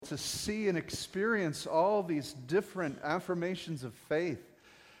to see and experience all these different affirmations of faith,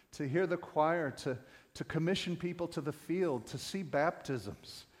 to hear the choir, to commission people to the field, to see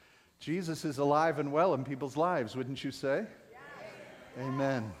baptisms. Jesus is alive and well in people's lives, wouldn't you say? Yes.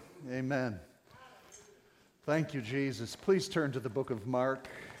 Amen. Amen. Thank you, Jesus. Please turn to the book of Mark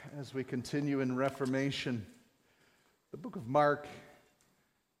as we continue in Reformation. The book of Mark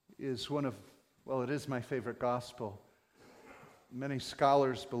is it is my favorite gospel. Many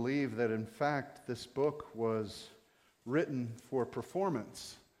scholars believe that, in fact, this book was written for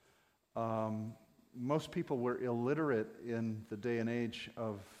performance. Most people were illiterate in the day and age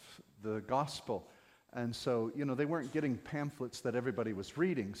of the gospel. And so, they weren't getting pamphlets that everybody was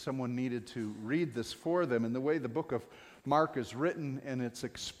reading. Someone needed to read this for them. And the way the book of Mark is written and its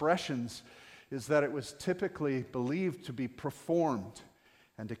expressions is that it was typically believed to be performed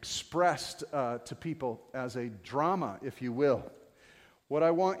and expressed to people as a drama, if you will. What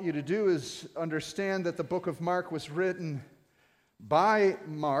I want you to do is understand that the book of Mark was written by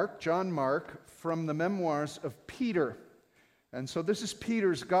Mark, John Mark, from the memoirs of Peter. And so this is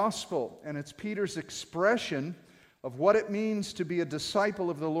Peter's gospel, and it's Peter's expression of what it means to be a disciple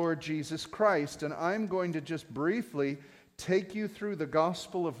of the Lord Jesus Christ. And I'm going to just briefly take you through the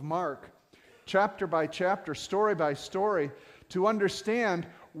Gospel of Mark, chapter by chapter, story by story, to understand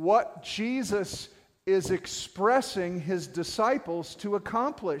what Jesus is expressing his disciples to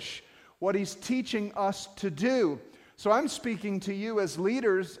accomplish, what he's teaching us to do. So I'm speaking to you as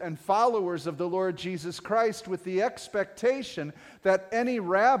leaders and followers of the Lord Jesus Christ with the expectation that any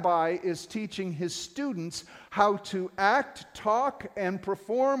rabbi is teaching his students how to act, talk, and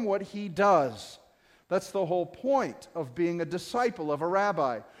perform what he does. That's the whole point of being a disciple of a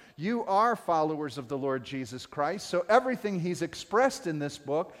rabbi. You are followers of the Lord Jesus Christ, so everything he's expressed in this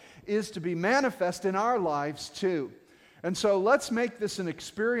book is to be manifest in our lives too. And so let's make this an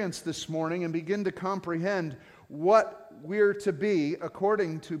experience this morning and begin to comprehend what we're to be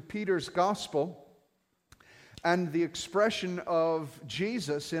according to Peter's gospel and the expression of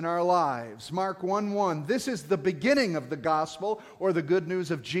Jesus in our lives. Mark 1:1, this is the beginning of the gospel, or the good news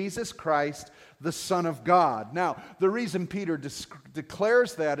of Jesus Christ, the Son of God. Now, the reason Peter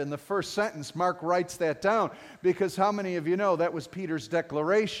declares that in the first sentence, Mark writes that down, because how many of you know that was Peter's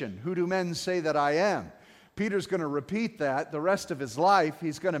declaration? Who do men say that I am? Peter's going to repeat that the rest of his life.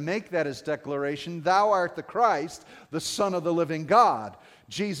 He's going to make that his declaration. Thou art the Christ, the Son of the living God.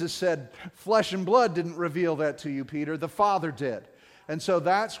 Jesus said, flesh and blood didn't reveal that to you, Peter. The Father did. And so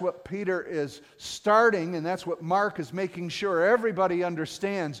that's what Peter is starting, and that's what Mark is making sure everybody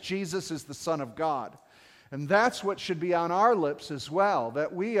understands. Jesus is the Son of God. And that's what should be on our lips as well,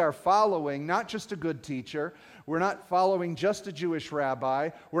 that we are following not just a good teacher, we're not following just a Jewish rabbi,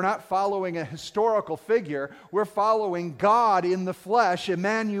 we're not following a historical figure, we're following God in the flesh,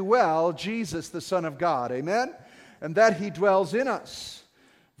 Emmanuel, Jesus, the Son of God. Amen? And that he dwells in us.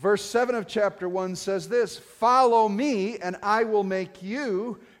 Verse 7 of chapter 1 says this, follow me and I will make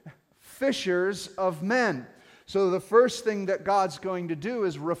you fishers of men. So the first thing that God's going to do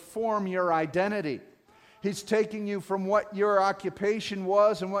is reform your identity. He's taking you from what your occupation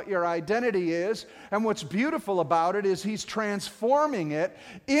was and what your identity is. And what's beautiful about it is he's transforming it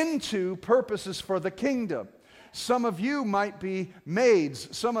into purposes for the kingdom. Some of you might be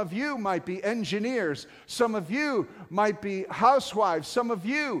maids. Some of you might be engineers. Some of you might be housewives. Some of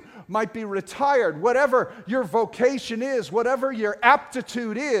you might be retired. Whatever your vocation is, whatever your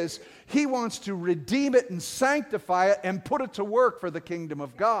aptitude is, he wants to redeem it and sanctify it and put it to work for the kingdom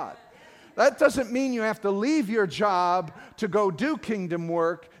of God. That doesn't mean you have to leave your job to go do kingdom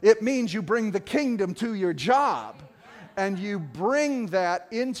work. It means you bring the kingdom to your job. And you bring that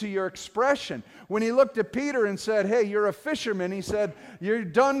into your expression. When he looked at Peter and said, hey, you're a fisherman, he said, you're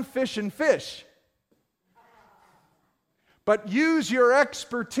done fishing fish. But use your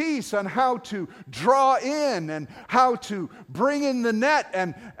expertise on how to draw in and how to bring in the net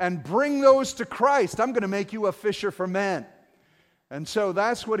and bring those to Christ. I'm going to make you a fisher for men. And so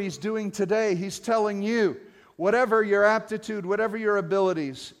that's what he's doing today. He's telling you, whatever your aptitude, whatever your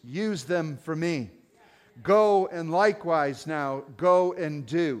abilities, use them for me. Go and likewise now, go and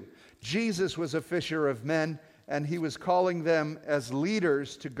do. Jesus was a fisher of men, and he was calling them as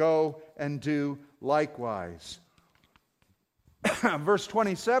leaders to go and do likewise. Verse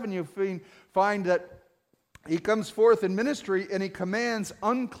 27, you find that he comes forth in ministry and he commands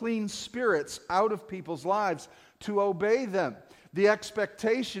unclean spirits out of people's lives to obey them. The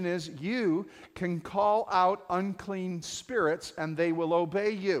expectation is you can call out unclean spirits and they will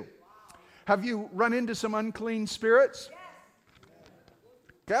obey you. Have you run into some unclean spirits? Yes.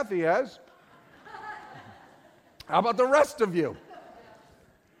 Kathy has. How about the rest of you?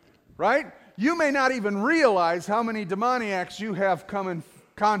 right? You may not even realize how many demoniacs you have come in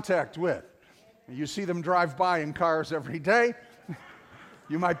contact with. You see them drive by in cars every day.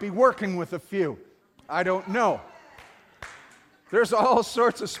 You might be working with a few. I don't know. There's all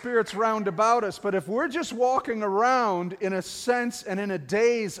sorts of spirits round about us, but if we're just walking around in a sense and in a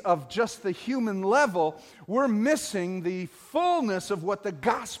daze of just the human level, we're missing the fullness of what the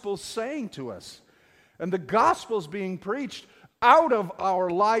gospel's saying to us. And the gospel's being preached out of our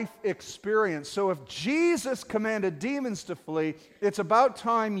life experience. So if Jesus commanded demons to flee, it's about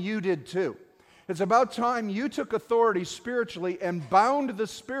time you did too. It's about time you took authority spiritually and bound the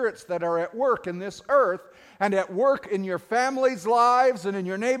spirits that are at work in this earth and at work in your family's lives and in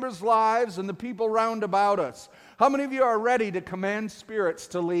your neighbors' lives and the people round about us. How many of you are ready to command spirits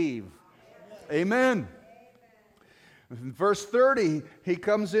to leave? Amen. In verse 30, he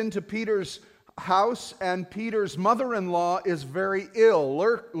comes into Peter's house, and Peter's mother-in-law is very ill.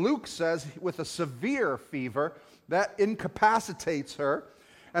 Luke says with a severe fever that incapacitates her.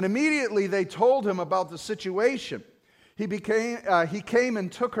 And immediately they told him about the situation. He came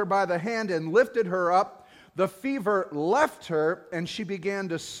and took her by the hand and lifted her up. The fever left her, and she began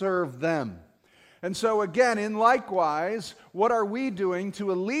to serve them. And so again, in likewise, what are we doing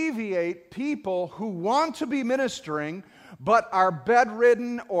to alleviate people who want to be ministering but are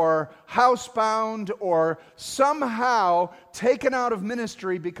bedridden or housebound or somehow taken out of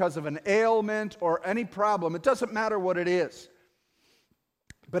ministry because of an ailment or any problem? It doesn't matter what it is.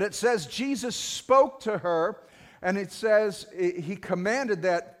 But it says Jesus spoke to her, and it says he commanded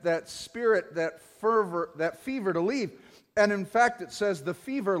that spirit, that fever to leave. And in fact, it says the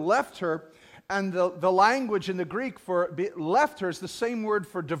fever left her, and the language in the Greek for left her is the same word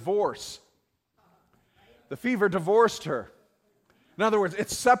for divorce. The fever divorced her. In other words, it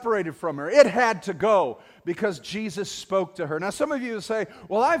separated from her. It had to go because Jesus spoke to her. Now, some of you say,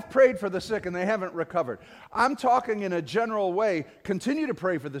 well, I've prayed for the sick and they haven't recovered. I'm talking in a general way. Continue to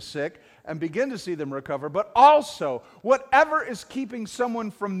pray for the sick and begin to see them recover. But also, whatever is keeping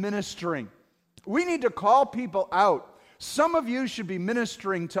someone from ministering, we need to call people out. Some of you should be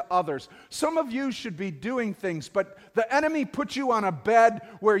ministering to others. Some of you should be doing things, but the enemy put you on a bed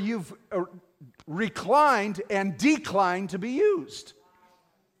where you've reclined and declined to be used.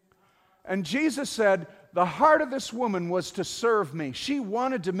 And Jesus said, the heart of this woman was to serve me. She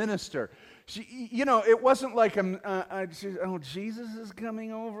wanted to minister. It wasn't like, Jesus is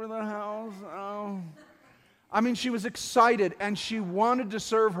coming over the house. Oh. I mean, she was excited and she wanted to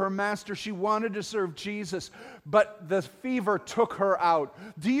serve her master. She wanted to serve Jesus, but the fever took her out.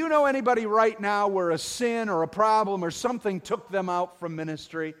 Do you know anybody right now where a sin or a problem or something took them out from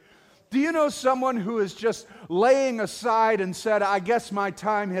ministry? Do you know someone who is just laying aside and said, I guess my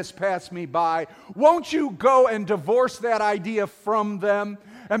time has passed me by? Won't you go and divorce that idea from them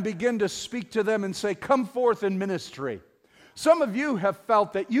and begin to speak to them and say, come forth in ministry? Some of you have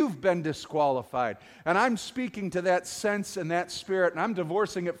felt that you've been disqualified, and I'm speaking to that sense and that spirit, and I'm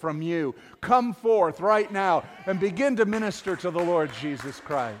divorcing it from you. Come forth right now and begin to minister to the Lord Jesus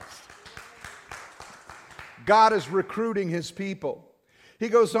Christ. God is recruiting His people. He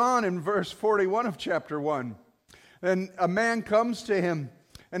goes on in verse 41 of chapter 1, and a man comes to him,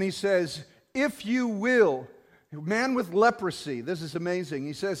 and he says, if you will, man with leprosy, this is amazing.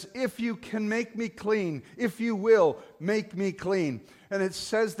 He says, if you can make me clean, if you will, make me clean. And it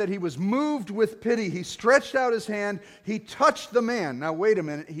says that he was moved with pity. He stretched out his hand. He touched the man. Now, wait a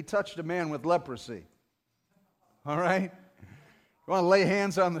minute. He touched a man with leprosy. All right? You want to lay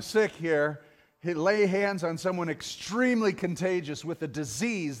hands on the sick here. Lay hands on someone extremely contagious with a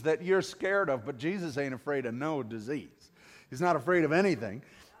disease that you're scared of. But Jesus ain't afraid of no disease. He's not afraid of anything.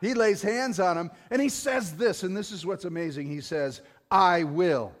 He lays hands on him, and he says this, and this is what's amazing. He says, I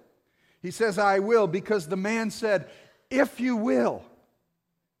will. He says, I will, because the man said, if you will.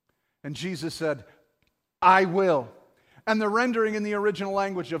 And Jesus said, I will. And the rendering in the original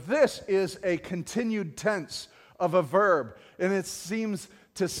language of this is a continued tense of a verb. And it seems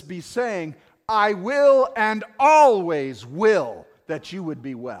to be saying, I will and always will that you would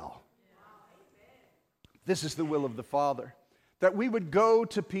be well. This is the will of the Father. That we would go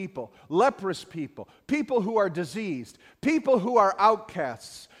to people, leprous people, people who are diseased, people who are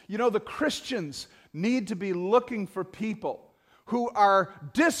outcasts. You know, the Christians need to be looking for people who are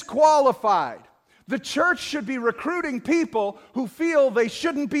disqualified. The church should be recruiting people who feel they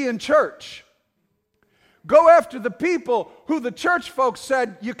shouldn't be in church. Go after the people who the church folks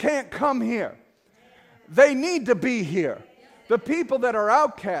said, you can't come here. They need to be here. The people that are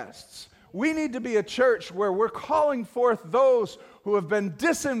outcasts. We need to be a church where we're calling forth those who have been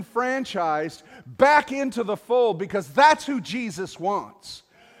disenfranchised back into the fold, because that's who Jesus wants.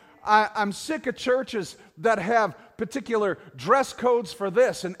 I'm sick of churches that have particular dress codes for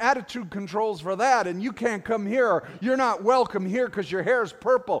this and attitude controls for that, and you can't come here, or you're not welcome here because your hair's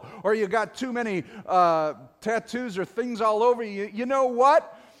purple, or you got too many tattoos or things all over you. You know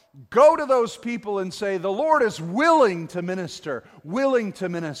what? Go to those people and say, the Lord is willing to minister, willing to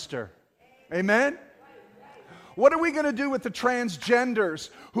minister. Amen? What are we going to do with the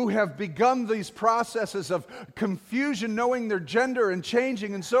transgenders who have begun these processes of confusion, knowing their gender and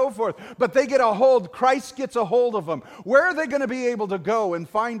changing and so forth, but they get a hold, Christ gets a hold of them? Where are they going to be able to go and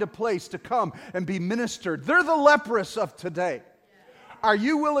find a place to come and be ministered? They're the leprous of today. Are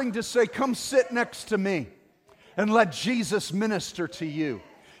you willing to say, come sit next to me and let Jesus minister to you?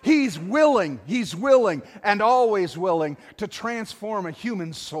 He's willing, and always willing to transform a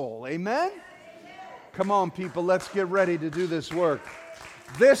human soul. Amen? Come on, people, let's get ready to do this work.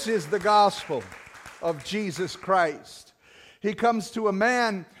 This is the gospel of Jesus Christ. He comes to a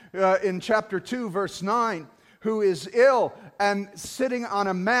man in chapter 2, verse 9, who is ill and sitting on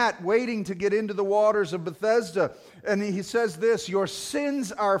a mat waiting to get into the waters of Bethesda. And he says this, your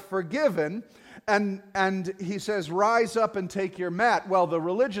sins are forgiven. And he says, rise up and take your mat. Well, the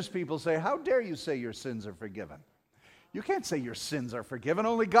religious people say, how dare you say your sins are forgiven? You can't say your sins are forgiven.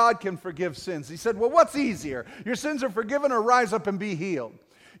 Only God can forgive sins. He said, well, what's easier? Your sins are forgiven or rise up and be healed?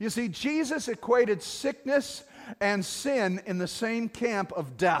 You see, Jesus equated sickness and sin in the same camp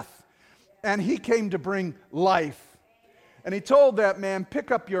of death. And he came to bring life. And he told that man,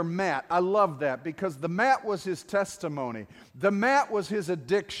 pick up your mat. I love that because the mat was his testimony. The mat was his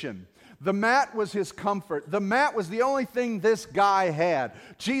addiction. The mat was his comfort. The mat was the only thing this guy had.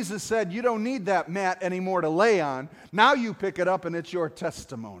 Jesus said, you don't need that mat anymore to lay on. Now you pick it up and it's your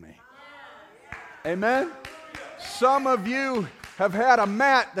testimony. Amen? Some of you have had a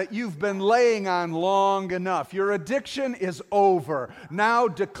mat that you've been laying on long enough. Your addiction is over. Now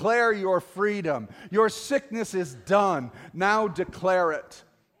declare your freedom. Your sickness is done. Now declare it.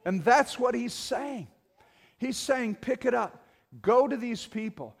 And that's what he's saying. He's saying, pick it up. Go to these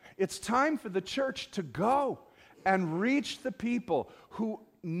people. It's time for the church to go and reach the people who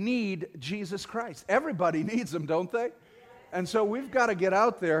need Jesus Christ. Everybody needs him, don't they? And so we've got to get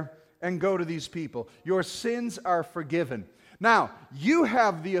out there and go to these people. Your sins are forgiven. Now, you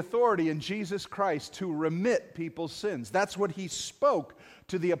have the authority in Jesus Christ to remit people's sins. That's what he spoke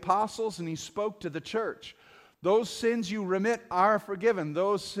to the apostles and he spoke to the church. Those sins you remit are forgiven.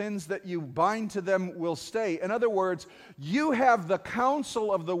 Those sins that you bind to them will stay. In other words, you have the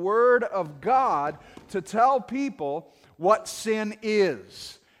counsel of the Word of God to tell people what sin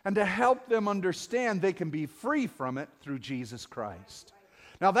is and to help them understand they can be free from it through Jesus Christ.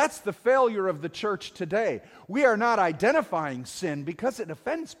 Now, that's the failure of the church today. We are not identifying sin because it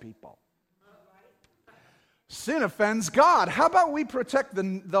offends people. Sin offends God. How about we protect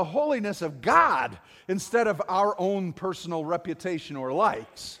the holiness of God instead of our own personal reputation or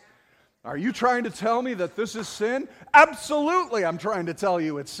likes? Are you trying to tell me that this is sin? Absolutely, I'm trying to tell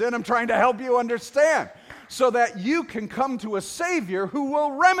you it's sin. I'm trying to help you understand so that you can come to a Savior who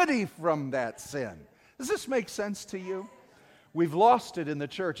will remedy from that sin. Does this make sense to you? We've lost it in the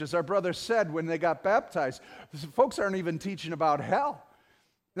church. As our brother said when they got baptized, folks aren't even teaching about hell.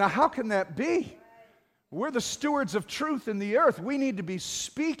 Now, how can that be? We're the stewards of truth in the earth. We need to be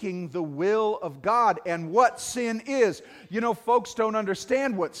speaking the will of God and what sin is. You know, folks don't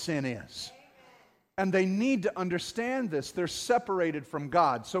understand what sin is. And they need to understand this. They're separated from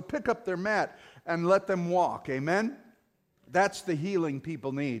God. So pick up their mat and let them walk. Amen? That's the healing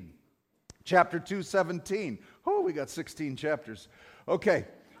people need. Chapter 2, 17. Oh, we got 16 chapters. Okay.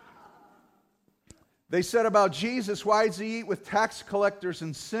 They said about Jesus, why does he eat with tax collectors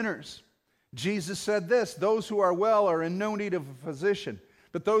and sinners? Jesus said this, those who are well are in no need of a physician,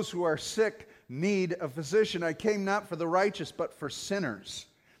 but those who are sick need a physician. I came not for the righteous, but for sinners.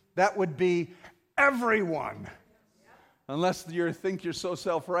 That would be everyone. Unless you think you're so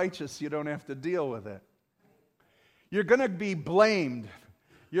self-righteous, you don't have to deal with it. You're going to be blamed.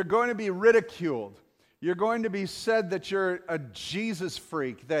 You're going to be ridiculed. You're going to be said that you're a Jesus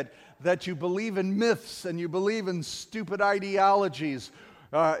freak, that you believe in myths and you believe in stupid ideologies,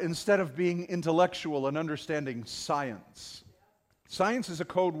 instead of being intellectual and understanding science. Science is a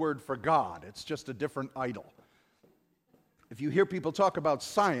code word for God. It's just a different idol. If you hear people talk about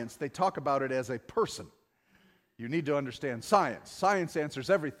science, they talk about it as a person. You need to understand science. Science answers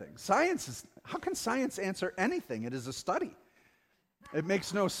everything. How can science answer anything? It is a study. It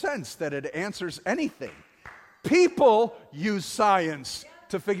makes no sense that it answers anything. People use science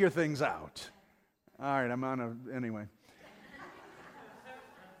to figure things out. All right, anyway.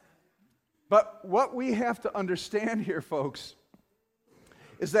 But what we have to understand here, folks,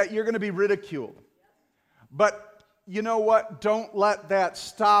 is that you're going to be ridiculed. But you know what? Don't let that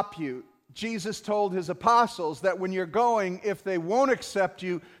stop you. Jesus told his apostles that when you're going, if they won't accept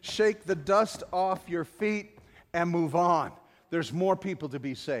you, shake the dust off your feet and move on. There's more people to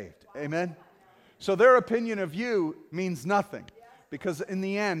be saved. Amen? So their opinion of you means nothing, because in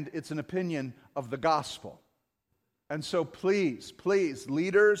the end, it's an opinion of the gospel. And so please,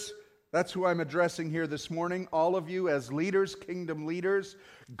 leaders, that's who I'm addressing here this morning. All of you as leaders, kingdom leaders,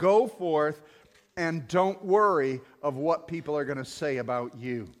 go forth and don't worry of what people are going to say about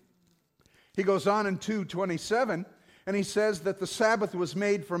you. He goes on in 2:27, and he says that the Sabbath was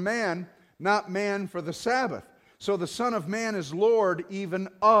made for man, not man for the Sabbath. So the Son of Man is Lord even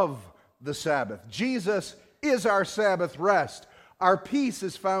of the Sabbath. Jesus is our Sabbath rest. Our peace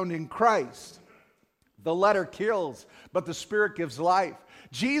is found in Christ. The letter kills, but the Spirit gives life.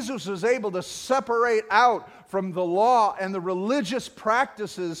 Jesus was able to separate out from the law and the religious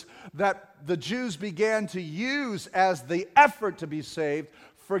practices that the Jews began to use as the effort to be saved,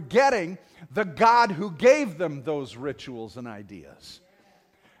 forgetting the God who gave them those rituals and ideas.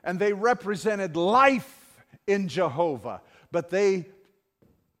 And they represented life in Jehovah, but they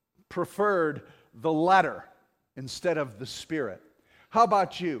preferred the letter instead of the Spirit. How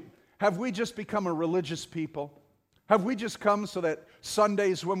about you? Have we just become a religious people? Have we just come so that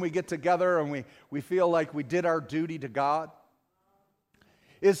Sundays when we get together and we feel like we did our duty to God?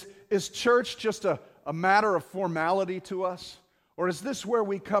 Is church just a matter of formality to us? Or is this where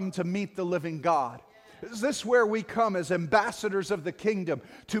we come to meet the living God? Is this where we come as ambassadors of the kingdom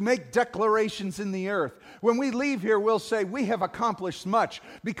to make declarations in the earth? When we leave here, we'll say we have accomplished much,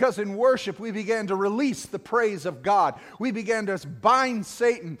 because in worship we began to release the praise of God. We began to bind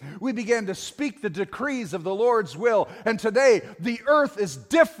Satan. We began to speak the decrees of the Lord's will. And today, the earth is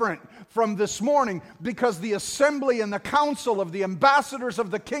different from this morning, because the assembly and the council of the ambassadors of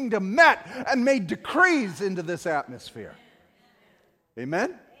the kingdom met and made decrees into this atmosphere.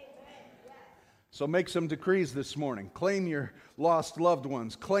 Amen? So make some decrees this morning. Claim your lost loved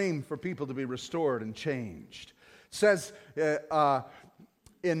ones. Claim for people to be restored and changed. It says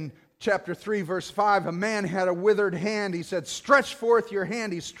in chapter 3, verse 5, a man had a withered hand. He said, stretch forth your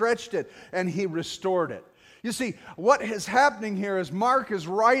hand. He stretched it, and he restored it. You see, what is happening here is Mark is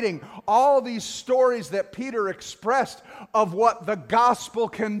writing all these stories that Peter expressed of what the gospel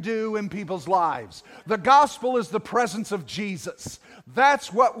can do in people's lives. The gospel is the presence of Jesus.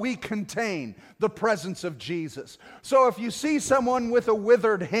 That's what we contain, the presence of Jesus. So if you see someone with a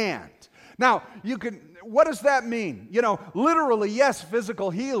withered hand, now what does that mean? Literally, yes, physical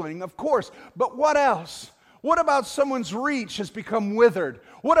healing, of course, but what else? What about someone's reach has become withered?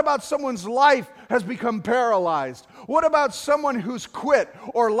 What about someone's life has become paralyzed? What about someone who's quit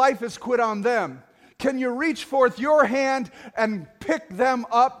or life has quit on them? Can you reach forth your hand and pick them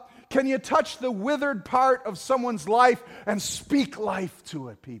up? Can you touch the withered part of someone's life and speak life to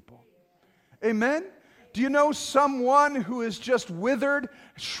it, people? Amen? Do you know someone who is just withered,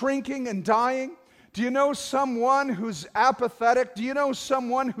 shrinking, and dying? Do you know someone who's apathetic? Do you know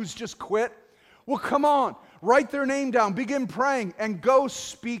someone who's just quit? Well, come on. Write their name down, begin praying, and go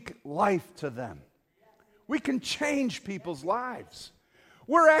speak life to them. We can change people's lives.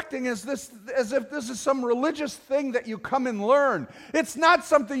 We're acting as if this is some religious thing that you come and learn. It's not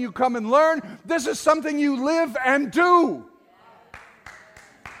something you come and learn. This is something you live and do.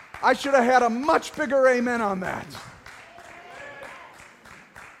 I should have had a much bigger amen on that.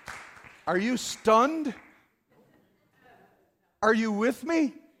 Are you stunned? Are you with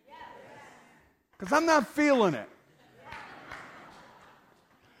me? Because I'm not feeling it.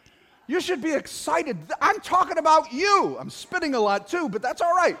 You should be excited. I'm talking about you. I'm spitting a lot too, but that's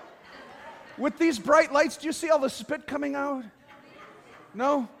all right. With these bright lights, do you see all the spit coming out?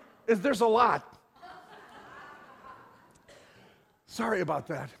 No? There's a lot. Sorry about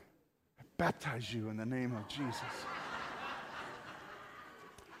that. I baptize you in the name of Jesus.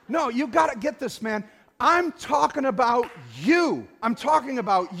 No, you got to get this, man. I'm talking about you. I'm talking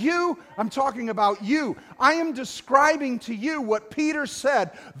about you. I'm talking about you. I am describing to you what Peter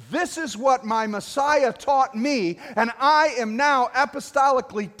said. This is what my Messiah taught me, and I am now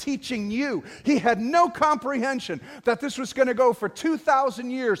apostolically teaching you. He had no comprehension that this was going to go for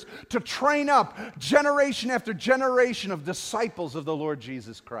 2,000 years to train up generation after generation of disciples of the Lord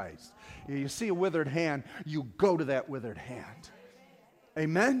Jesus Christ. You see a withered hand, you go to that withered hand.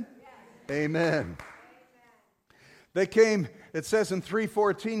 Amen? Amen. They came, it says in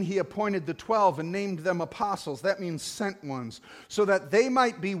 3:14, he appointed the 12 and named them apostles. That means sent ones, so that they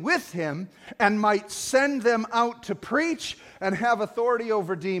might be with him and might send them out to preach and have authority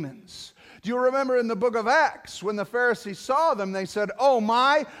over demons. Do you remember in the book of Acts, when the Pharisees saw them, they said, "Oh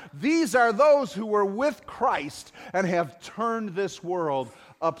my, these are those who were with Christ and have turned this world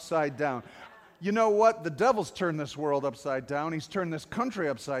upside down." You know what? The devil's turned this world upside down. He's turned this country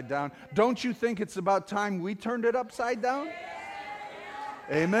upside down. Don't you think it's about time we turned it upside down?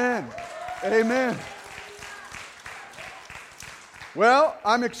 Amen. Amen. Well,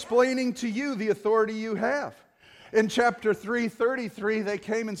 I'm explaining to you the authority you have. In chapter 3:33, they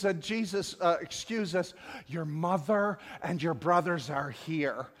came and said, "Jesus, excuse us, your mother and your brothers are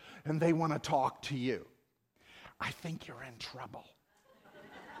here, and they want to talk to you." I think you're in trouble.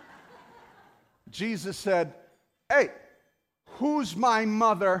 Jesus said, "Hey, who's my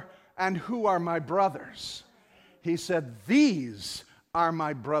mother and who are my brothers?" He said, "These are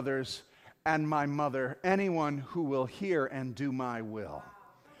my brothers and my mother, anyone who will hear and do my will."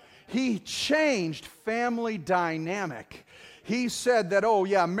 He changed family dynamic. He said that, "Oh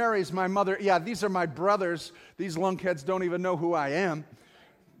yeah, Mary's my mother. Yeah, these are my brothers. These lunkheads don't even know who I am."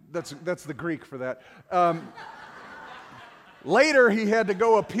 That's the Greek for that. Later, he had to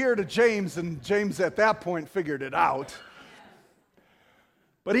go appear to James, and James at that point figured it out.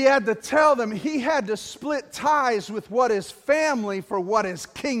 But he had to tell them, he had to split ties with what is family for what is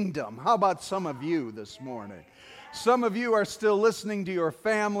kingdom. How about some of you this morning? Some of you are still listening to your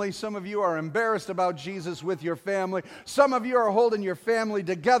family. Some of you are embarrassed about Jesus with your family. Some of you are holding your family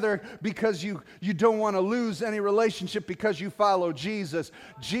together because you don't want to lose any relationship because you follow Jesus.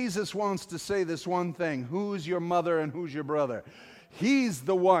 Jesus wants to say this one thing: who's your mother and who's your brother? He's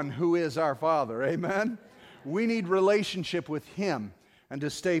the one who is our Father. Amen? We need relationship with Him and to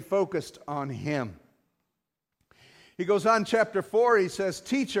stay focused on Him. He goes on, chapter 4, he says,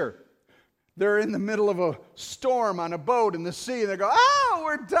 "Teacher," they're in the middle of a storm on a boat in the sea, and they go, "Oh,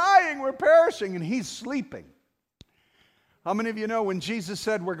 we're dying, we're perishing," and he's sleeping. How many of you know when Jesus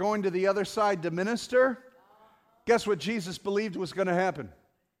said we're going to the other side to minister? Guess what Jesus believed was going to happen?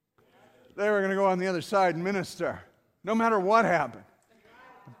 They were going to go on the other side and minister, no matter what happened.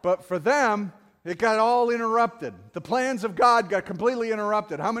 But for them, it got all interrupted. The plans of God got completely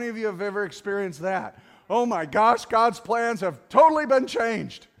interrupted. How many of you have ever experienced that? Oh my gosh, God's plans have totally been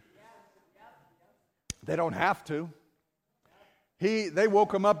changed. They don't have to. They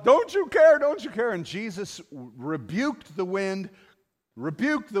woke him up, "Don't you care, don't you care?" And Jesus rebuked the wind,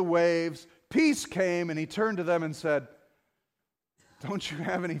 rebuked the waves, peace came, and he turned to them and said, "Don't you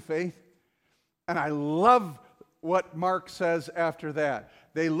have any faith?" And I love what Mark says after that.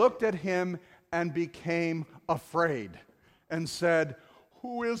 They looked at him and became afraid and said,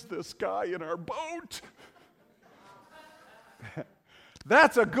 "Who is this guy in our boat?"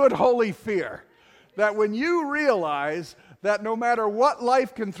 That's a good holy fear. That when you realize that no matter what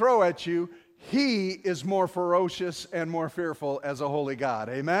life can throw at you, He is more ferocious and more fearful as a holy God.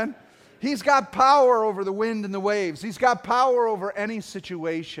 Amen? He's got power over the wind and the waves. He's got power over any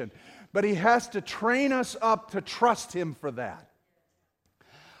situation. But He has to train us up to trust Him for that.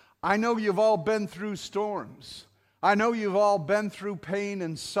 I know you've all been through storms. I know you've all been through pain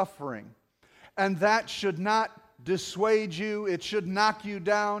and suffering. And that should not dissuade you. It should knock you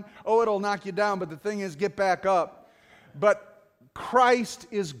down. Oh, it'll knock you down, but the thing is, get back up. But Christ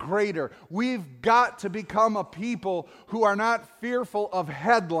is greater. We've got to become a people who are not fearful of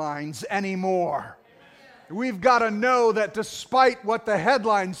headlines anymore. We've got to know that despite what the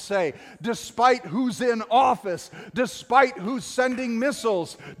headlines say, despite who's in office, despite who's sending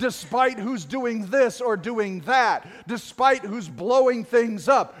missiles, despite who's doing this or doing that, despite who's blowing things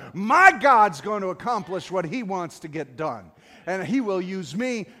up, my God's going to accomplish what He wants to get done. And He will use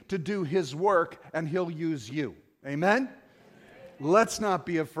me to do His work, and He'll use you. Amen? Let's not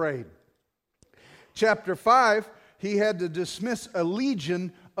be afraid. Chapter 5, he had to dismiss a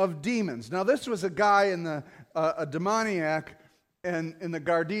legion of demons. Now, this was a guy a demoniac in the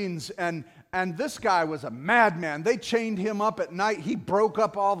Gardens, and this guy was a madman. They chained him up at night. He broke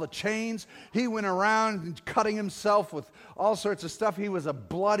up all the chains. He went around cutting himself with all sorts of stuff. He was a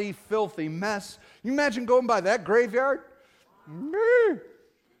bloody, filthy mess. You imagine going by that graveyard?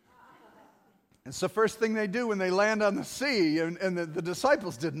 It's the first thing they do when they land on the sea, and the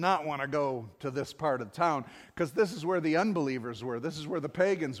disciples did not want to go to this part of town because this is where the unbelievers were. This is where the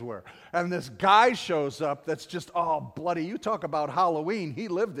pagans were. And this guy shows up that's just all bloody. You talk about Halloween. He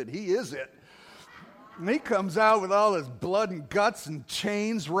lived it. He is it. And he comes out with all his blood and guts and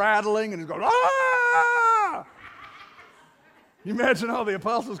chains rattling, and he's going, "Ah!" You imagine all the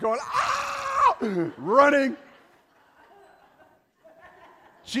apostles going, "Ah!" running.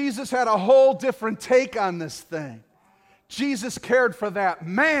 Jesus had a whole different take on this thing. Jesus cared for that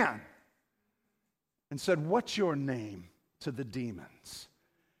man and said, "What's your name?" to the demons.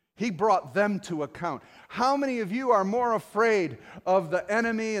 He brought them to account. How many of you are more afraid of the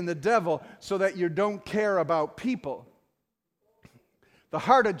enemy and the devil so that you don't care about people? The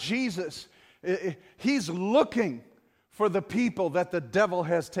heart of Jesus, He's looking for the people that the devil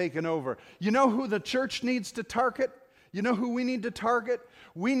has taken over. You know who the church needs to target? You know who we need to target?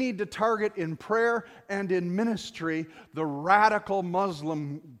 We need to target in prayer and in ministry the radical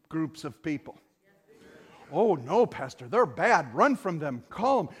Muslim groups of people. Oh, no, Pastor, they're bad. Run from them.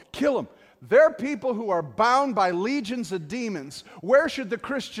 Call them. Kill them. They're people who are bound by legions of demons. Where should the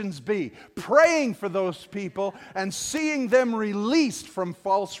Christians be? Praying for those people and seeing them released from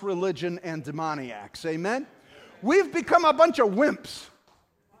false religion and demoniacs. Amen? We've become a bunch of wimps.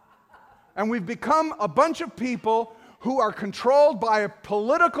 And we've become a bunch of people who are controlled by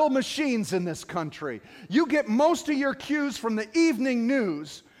political machines in this country. You get most of your cues from the evening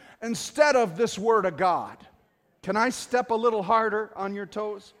news instead of this Word of God. Can I step a little harder on your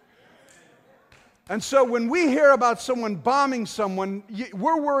toes? And so when we hear about someone bombing someone,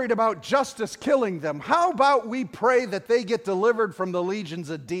 we're worried about justice killing them. How about we pray that they get delivered from the legions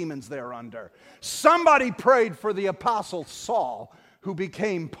of demons they're under? Somebody prayed for the apostle Saul, who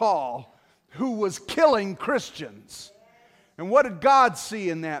became Paul, who was killing Christians. And what did God see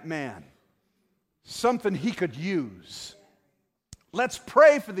in that man? Something he could use. Let's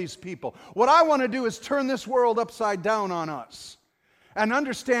pray for these people. What I want to do is turn this world upside down on us and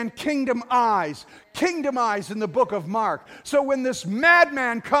understand kingdom eyes in the book of Mark. So when this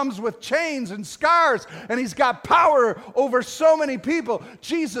madman comes with chains and scars and he's got power over so many people,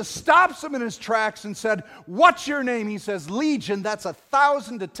 Jesus stops him in his tracks and said, "What's your name?" He says, "Legion." That's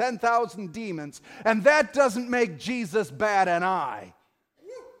 1,000 to 10,000 demons. And that doesn't make Jesus bat an eye.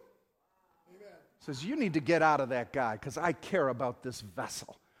 He says, "You need to get out of that guy because I care about this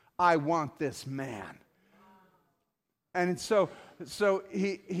vessel. I want this man." And so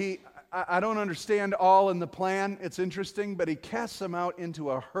I don't understand all in the plan. It's interesting, but he casts them out into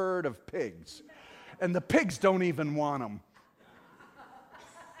a herd of pigs. And the pigs don't even want him.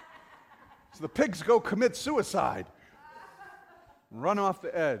 So the pigs go commit suicide, run off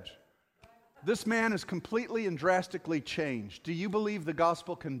the edge. This man is completely and drastically changed. Do you believe the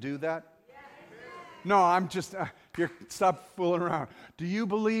gospel can do that? No, I'm just, stop fooling around. Do you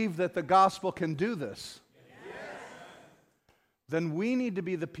believe that the gospel can do this? Then we need to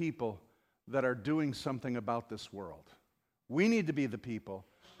be the people that are doing something about this world. We need to be the people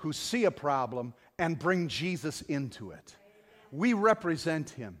who see a problem and bring Jesus into it. We represent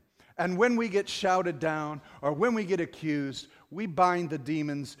Him. And when we get shouted down or when we get accused, we bind the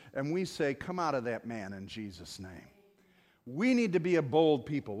demons and we say, "Come out of that man in Jesus' name." We need to be a bold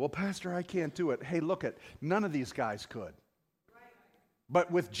people. "Well, Pastor, I can't do it." Hey, look at, none of these guys could. But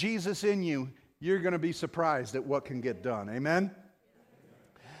with Jesus in you, you're going to be surprised at what can get done. Amen?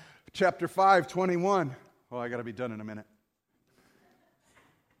 Chapter 5, 21. Oh, I got to be done in a minute.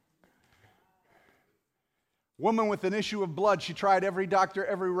 Woman with an issue of blood. She tried every doctor,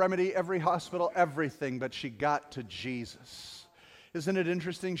 every remedy, every hospital, everything, but she got to Jesus. Isn't it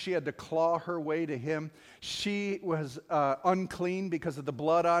interesting? She had to claw her way to Him. She was unclean because of the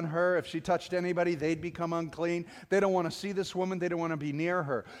blood on her. If she touched anybody, they'd become unclean. They don't want to see this woman. They don't want to be near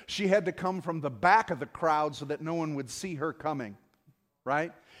her. She had to come from the back of the crowd so that no one would see her coming,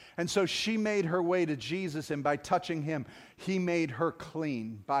 right? And so she made her way to Jesus, and by touching Him, He made her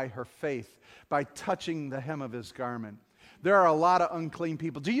clean by her faith, by touching the hem of His garment. There are a lot of unclean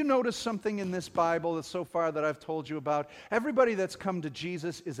people. Do you notice something in this Bible that so far that I've told you about? Everybody that's come to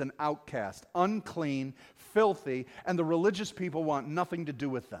Jesus is an outcast, unclean, filthy, and the religious people want nothing to do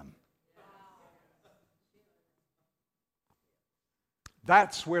with them.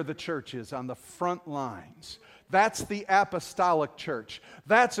 That's where the church is, on the front lines. That's the apostolic church.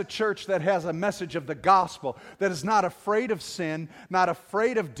 That's a church that has a message of the gospel, that is not afraid of sin, not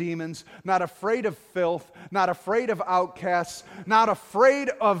afraid of demons, not afraid of filth, not afraid of outcasts, not afraid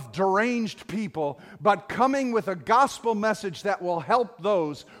of deranged people, but coming with a gospel message that will help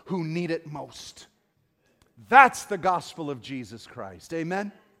those who need it most. That's the gospel of Jesus Christ.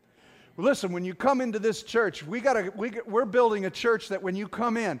 Amen? Listen, when you come into this church, we're building a church that when you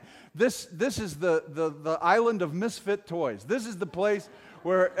come in, this is the island of misfit toys. This is the place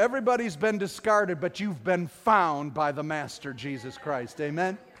where everybody's been discarded, but you've been found by the Master, Jesus Christ.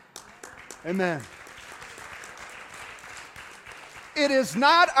 Amen? Amen. It is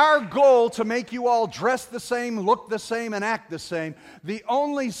not our goal to make you all dress the same, look the same, and act the same. The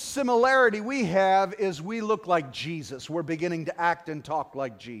only similarity we have is we look like Jesus. We're beginning to act and talk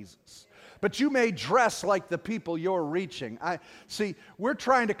like Jesus. But you may dress like the people you're reaching. We're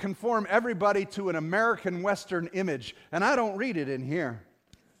trying to conform everybody to an American Western image, and I don't read it in here.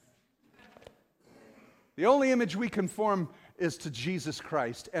 The only image we conform is to Jesus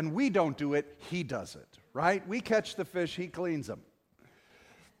Christ, and we don't do it, He does it, right? We catch the fish, He cleans them.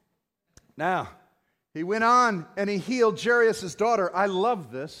 Now, he went on and he healed Jairus' daughter. I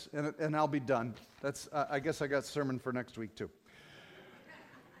love this, and I'll be done. I guess I got a sermon for next week too.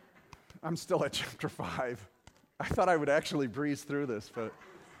 I'm still at chapter 5. I thought I would actually breeze through this, but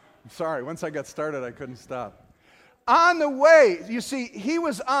I'm sorry. Once I got started, I couldn't stop. On the way, you see, he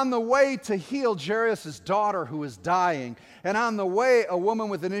was on the way to heal Jairus' daughter who was dying. And on the way, a woman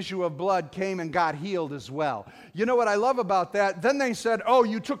with an issue of blood came and got healed as well. You know what I love about that? Then they said, oh,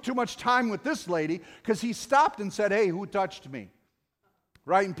 you took too much time with this lady, because he stopped and said, hey, who touched me?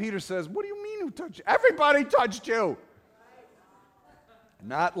 Right? And Peter says, what do you mean who touched you? Everybody touched you.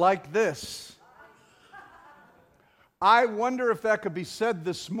 Not like this. I wonder if that could be said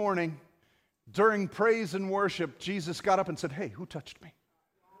this morning. During praise and worship, Jesus got up and said, hey, who touched me?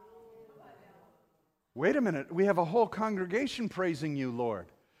 Wait a minute, we have a whole congregation praising you, Lord.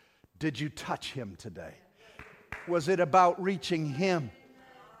 Did you touch him today? Was it about reaching him?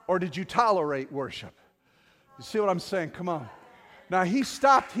 Or did you tolerate worship? You see what I'm saying? Come on. Now he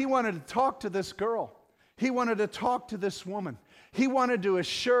stopped. He wanted to talk to this girl. He wanted to talk to this woman. He wanted to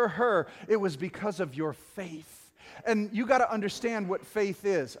assure her it was because of your faith. And you got to understand what faith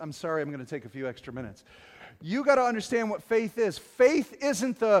is. I'm sorry, I'm going to take a few extra minutes. You got to understand what faith is. Faith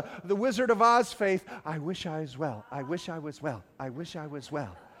isn't the Wizard of Oz faith. I wish I was well. I wish I was well. I wish I was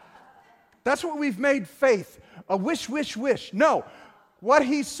well. That's what we've made faith. A wish, wish, wish. No. What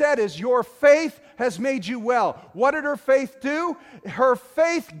he said is your faith has made you well. What did her faith do? Her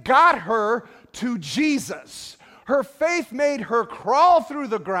faith got her to Jesus. Her faith made her crawl through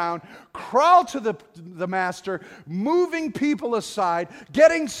the ground, crawl to the master, moving people aside,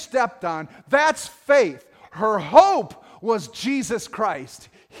 getting stepped on. That's faith. Her hope was Jesus Christ.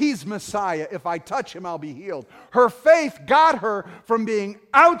 He's Messiah. If I touch him, I'll be healed. Her faith got her from being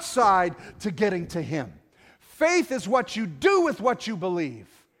outside to getting to him. Faith is what you do with what you believe.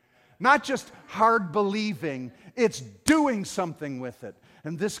 Not just hard believing, it's doing something with it.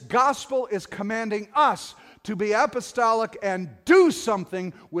 And this gospel is commanding us to be apostolic and do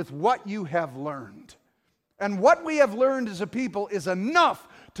something with what you have learned. And what we have learned as a people is enough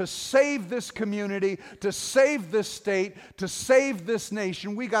to save this community, to save this state, to save this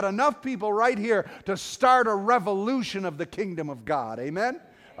nation. We got enough people right here to start a revolution of the kingdom of God. Amen?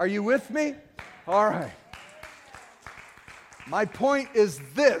 Are you with me? All right. My point is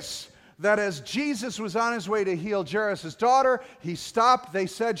this, that as Jesus was on his way to heal Jairus' daughter, he stopped. They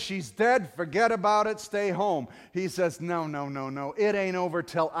said, she's dead. Forget about it. Stay home. He says, no. It ain't over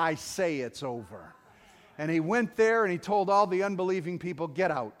till I say it's over. And he went there and he told all the unbelieving people, get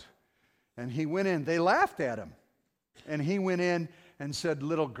out. And he went in. They laughed at him. And he went in and said,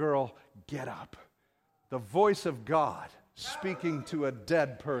 little girl, get up. The voice of God speaking to a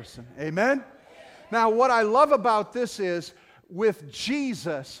dead person. Amen? Now, what I love about this is, with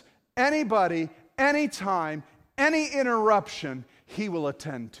Jesus, anybody, anytime, any interruption, he will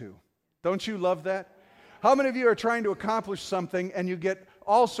attend to. Don't you love that? How many of you are trying to accomplish something and you get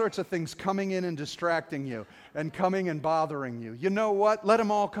all sorts of things coming in and distracting you and coming and bothering you? You know what? Let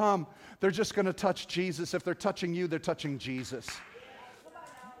them all come. They're just going to touch Jesus. If they're touching you, they're touching Jesus.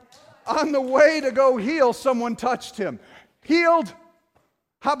 On the way to go heal, someone touched him. Healed.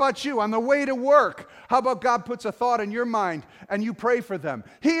 How about you? On the way to work, how about God puts a thought in your mind and you pray for them?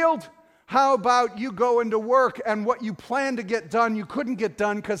 Healed. How about you go into work and what you planned to get done, you couldn't get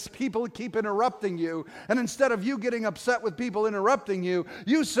done because people keep interrupting you. And instead of you getting upset with people interrupting you,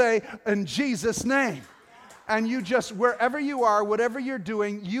 you say, in Jesus' name. And you just, wherever you are, whatever you're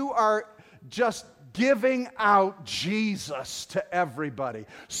doing, you are just giving out Jesus to everybody.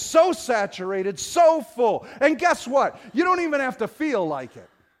 So saturated, so full. And guess what? You don't even have to feel like it.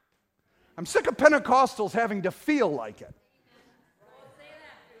 I'm sick of Pentecostals having to feel like it.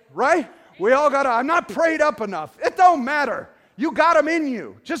 Right? We all got to, I'm not prayed up enough. It don't matter. You got them in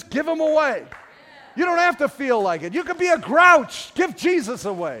you. Just give them away. You don't have to feel like it. You could be a grouch. Give Jesus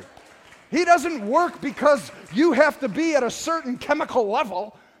away. He doesn't work because you have to be at a certain chemical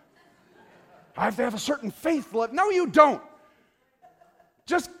level. I have to have a certain faith level. No, you don't.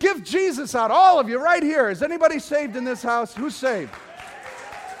 Just give Jesus out. All of you right here. Is anybody saved in this house? Who's saved?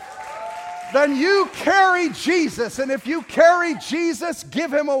 Then you carry Jesus. And if you carry Jesus,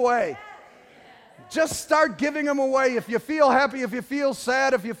 give him away. Just start giving him away. If you feel happy, if you feel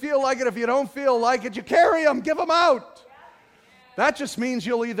sad, if you feel like it, if you don't feel like it, you carry him. Give him out. That just means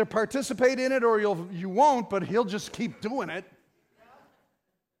you'll either participate in it or you won't, but he'll just keep doing it.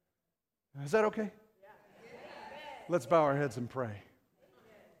 Is that okay? Let's bow our heads and pray.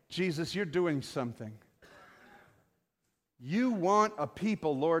 Jesus, you're doing something. You want a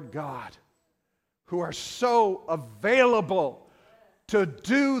people, Lord God, who are so available to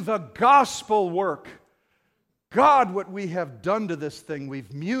do the gospel work. God, what we have done to this thing,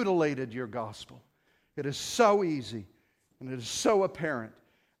 we've mutilated your gospel. It is so easy, and it is so apparent,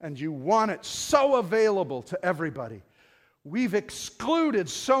 and you want it so available to everybody. We've excluded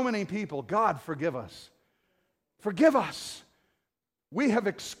so many people. God, forgive us. Forgive us. We have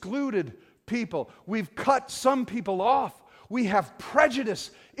excluded people. We've cut some people off. We have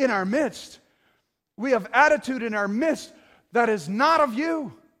prejudice in our midst. We have attitude in our midst that is not of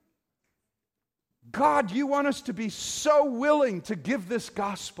you. God, you want us to be so willing to give this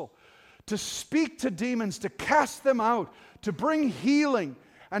gospel, to speak to demons, to cast them out, to bring healing,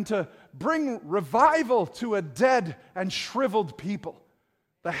 and to bring revival to a dead and shriveled people.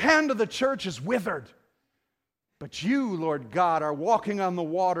 The hand of the church is withered. But you, Lord God, are walking on the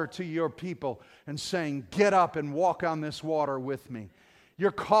water to your people and saying, get up and walk on this water with me.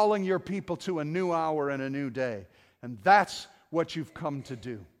 You're calling your people to a new hour and a new day. And that's what you've come to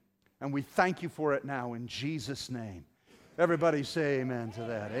do. And we thank you for it now in Jesus' name. Everybody say amen to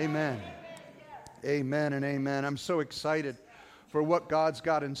that. Amen. Amen and amen. I'm so excited for what God's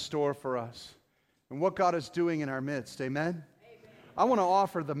got in store for us and what God is doing in our midst. Amen. I want to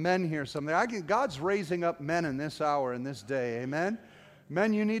offer the men here something. God's raising up men in this hour, in this day. Amen?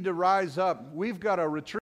 Men, you need to rise up. We've got a retreat.